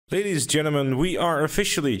Ladies and gentlemen, we are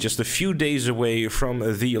officially just a few days away from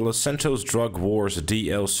the Santos Drug Wars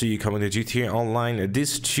DLC coming to GTA Online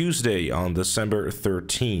this Tuesday on December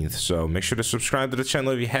 13th. So make sure to subscribe to the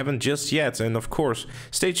channel if you haven't just yet. And of course,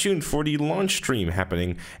 stay tuned for the launch stream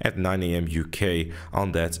happening at 9 AM UK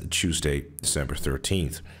on that Tuesday, December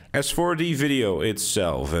 13th. As for the video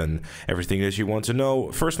itself and everything that you want to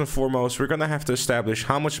know, first and foremost, we're going to have to establish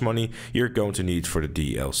how much money you're going to need for the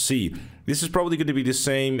DLC. This is probably going to be the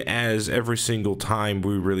same as every single time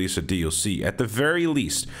we release a DLC. At the very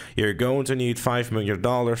least, you're going to need $5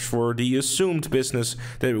 million for the assumed business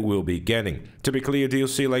that we will be getting. Typically, a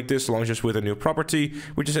DLC like this launches with a new property,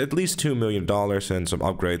 which is at least $2 million and some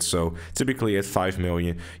upgrades, so typically at $5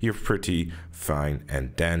 million, you're pretty fine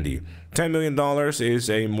and dandy. $10 million is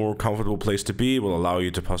a more comfortable place to be. It will allow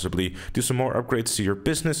you to possibly do some more upgrades to your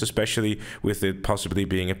business, especially with it possibly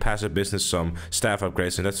being a passive business. Some staff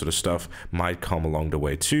upgrades and that sort of stuff might come along the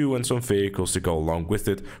way too, and some vehicles to go along with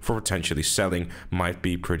it for potentially selling might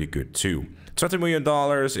be pretty good too. $20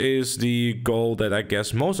 million is the goal that I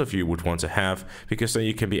guess most of you would want to have, because then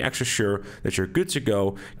you can be extra sure that you're good to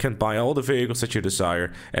go, can buy all the vehicles that you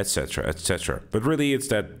desire, etc, etc. But really it's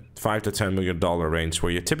that $5 to $10 million range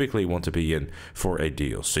where you typically want to be in for a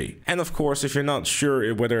DLC. And of course, if you're not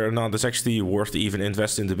sure whether or not it's actually worth to even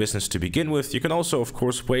invest in the business to begin with, you can also of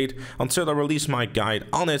course wait until I release my guide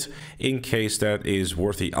on it, in case that is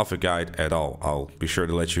worthy of a guide at all. I'll be sure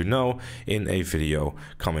to let you know in a video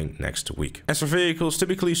coming next week. As for vehicles,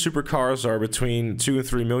 typically supercars are between 2 and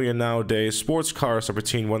 3 million nowadays, sports cars are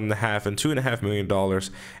between $1.5 and $2.5 million,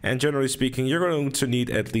 and generally speaking, you're going to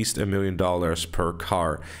need at least $1 million per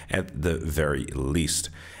car at the very least.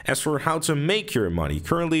 As for how to make your money,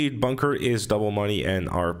 currently bunker is double money and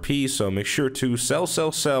RP, so make sure to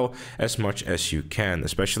sell as much as you can,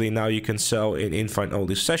 especially now you can sell in invite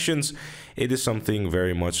only sessions. It is something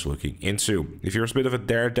very much looking into. If you're a bit of a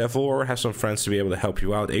daredevil or have some friends to be able to help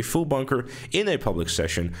you out, a full bunker in a public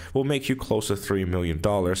session will make you close to $3 million,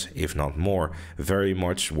 if not more. Very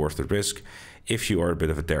much worth the risk. If you are a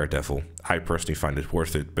bit of a daredevil, I personally find it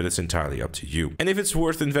worth it, but it's entirely up to you. And if it's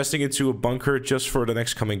worth investing into a bunker just for the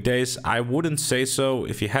next coming days, I wouldn't say so.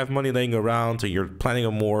 If you have money laying around and you're planning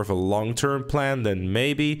on more of a long-term plan, then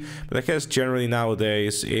maybe. But I guess generally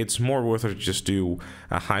nowadays, it's more worth it to just do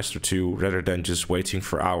a heist or two rather than just waiting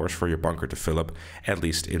for hours for your bunker to fill up, at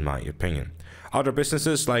least in my opinion. Other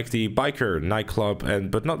businesses like the biker nightclub,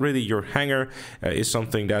 but not really your hangar, is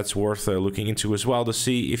something that's worth looking into as well, to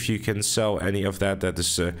see if you can sell any of that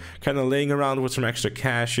is kind of laying around with some extra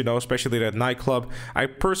cash, you know, especially that nightclub. I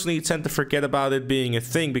personally tend to forget about it being a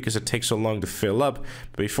thing because it takes so long to fill up.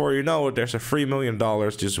 But before you know it, there's a $3 million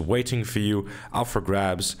just waiting for you, up for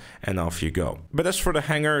grabs, and off you go. But as for the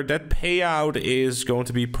hangar, that payout is going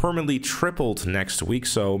to be permanently tripled next week,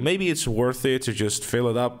 so maybe it's worth it to just fill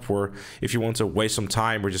it up, or if you want to waste some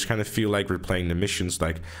time or just kind of feel like replaying the missions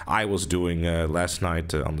like I was doing last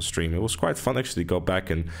night on the stream. It was quite fun actually to go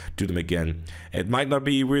back and do them again. It might not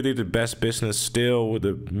be really the best business still.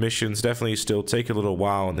 The missions definitely still take a little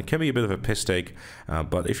while and it can be a bit of a piss take,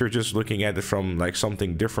 but if you're just looking at it from like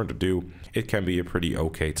something different to do, it can be a pretty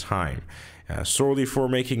okay time. Solely for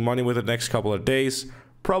making money with the next couple of days,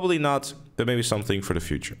 probably not, but maybe something for the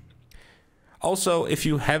future. Also, if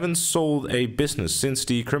you haven't sold a business since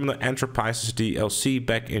the Criminal Enterprises DLC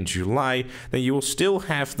back in July, then you will still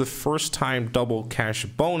have the first time double cash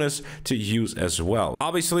bonus to use as well.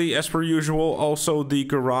 Obviously, as per usual, also the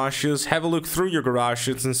garages. Have a look through your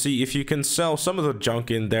garages and see if you can sell some of the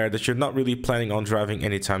junk in there that you're not really planning on driving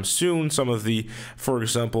anytime soon. Some of the, for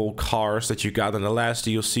example, cars that you got in the last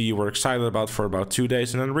DLC you were excited about for about 2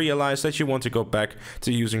 days and then realized that you want to go back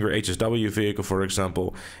to using your HSW vehicle, for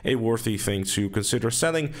example. A worthy thing to consider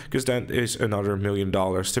selling, because that is another $1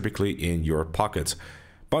 million typically in your pocket.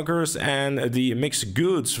 Bunkers and the mixed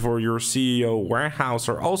goods for your CEO warehouse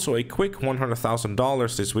are also a quick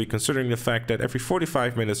 $100,000 this week, considering the fact that every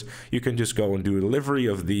 45 minutes you can just go and do a delivery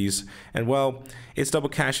of these. And well, it's double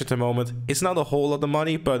cash at the moment. It's not a whole lot of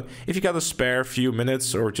money, but if you got a spare few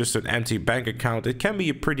minutes or just an empty bank account, it can be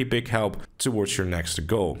a pretty big help towards your next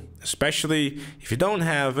goal. Especially if you don't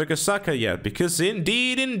have a Kasaka yet, because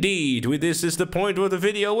indeed, this is the point of the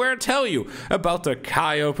video where I tell you about the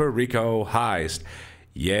Cayo Perico heist.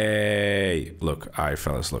 Yay! Look, alright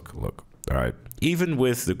fellas, look, alright. Even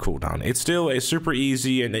with the cooldown, it's still a super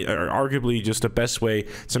easy and arguably just the best way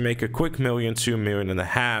to make a quick $1 million to $1.5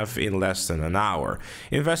 million in less than an hour.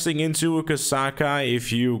 Investing into a Kasaka,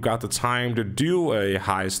 if you got the time to do a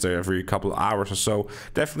heist every couple of hours or so,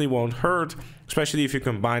 definitely won't hurt. especially if you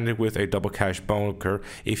combine it with a double cash bunker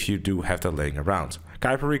if you do have that laying around.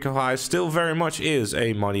 Kyberiko High still very much is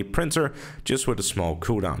a money printer, just with a small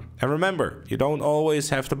cooldown. And remember, you don't always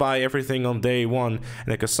have to buy everything on day one,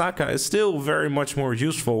 and a Kasaka is still very much more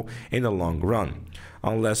useful in the long run.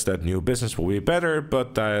 Unless that new business will be better,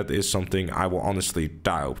 but that is something I will honestly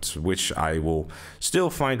doubt, which I will still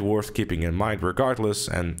find worth keeping in mind regardless.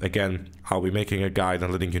 And again, I'll be making a guide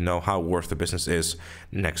and letting you know how worth the business is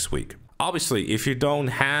next week. Obviously, if you don't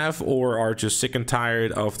have or are just sick and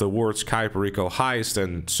tired of the words Kyberiko Heist,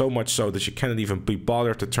 and so much so that you cannot even be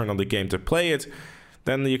bothered to turn on the game to play it,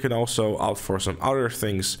 then you can also opt for some other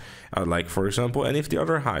things, like for example any of the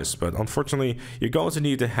other heists. But unfortunately, you're going to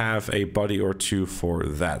need to have a buddy or two for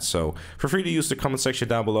that. So feel free to use the comment section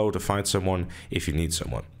down below to find someone if you need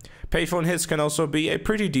someone. Payphone hits can also be a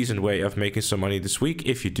pretty decent way of making some money this week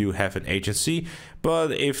if you do have an agency,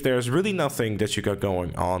 but if there's really nothing that you got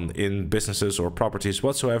going on in businesses or properties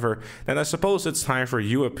whatsoever, then I suppose it's time for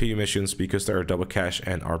UAP missions because there are double cash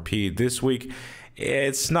and RP this week.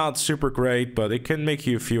 It's not super great, but it can make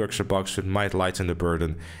you a few extra bucks. It might lighten the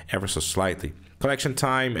burden ever so slightly. Collection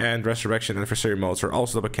time and resurrection adversary modes are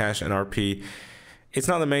also double cash and RP. It's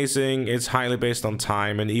not amazing, it's highly based on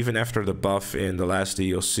time, and even after the buff in the last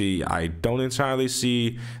DLC, I don't entirely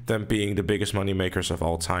see them being the biggest money makers of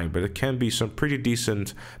all time, but it can be some pretty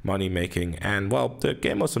decent money making. And well, the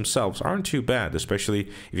game modes themselves aren't too bad, especially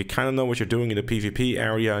if you kind of know what you're doing in the PvP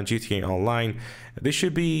area in GTA Online. This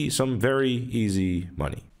should be some very easy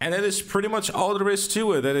money. And that is pretty much all there is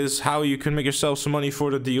to it. That is how you can make yourself some money for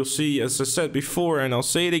the DLC. As I said before, and I'll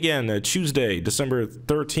say it again, Tuesday, December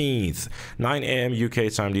 13th, 9 AM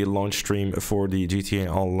UK time, the launch stream for the GTA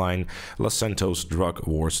Online Los Santos Drug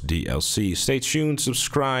Wars DLC. Stay tuned,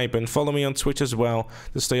 subscribe, and follow me on Twitch as well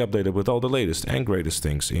to stay updated with all the latest and greatest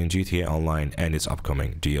things in GTA Online and its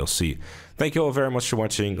upcoming DLC. Thank you all very much for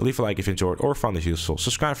watching. Leave a like if you enjoyed or found it useful.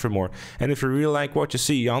 Subscribe for more. And if you really like what you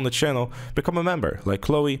see on the channel, become a member like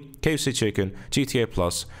Chloe, KFC Chicken, GTA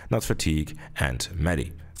Plus, Not Fatigue, and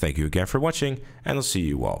Maddie. Thank you again for watching, and I'll see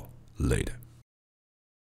you all later.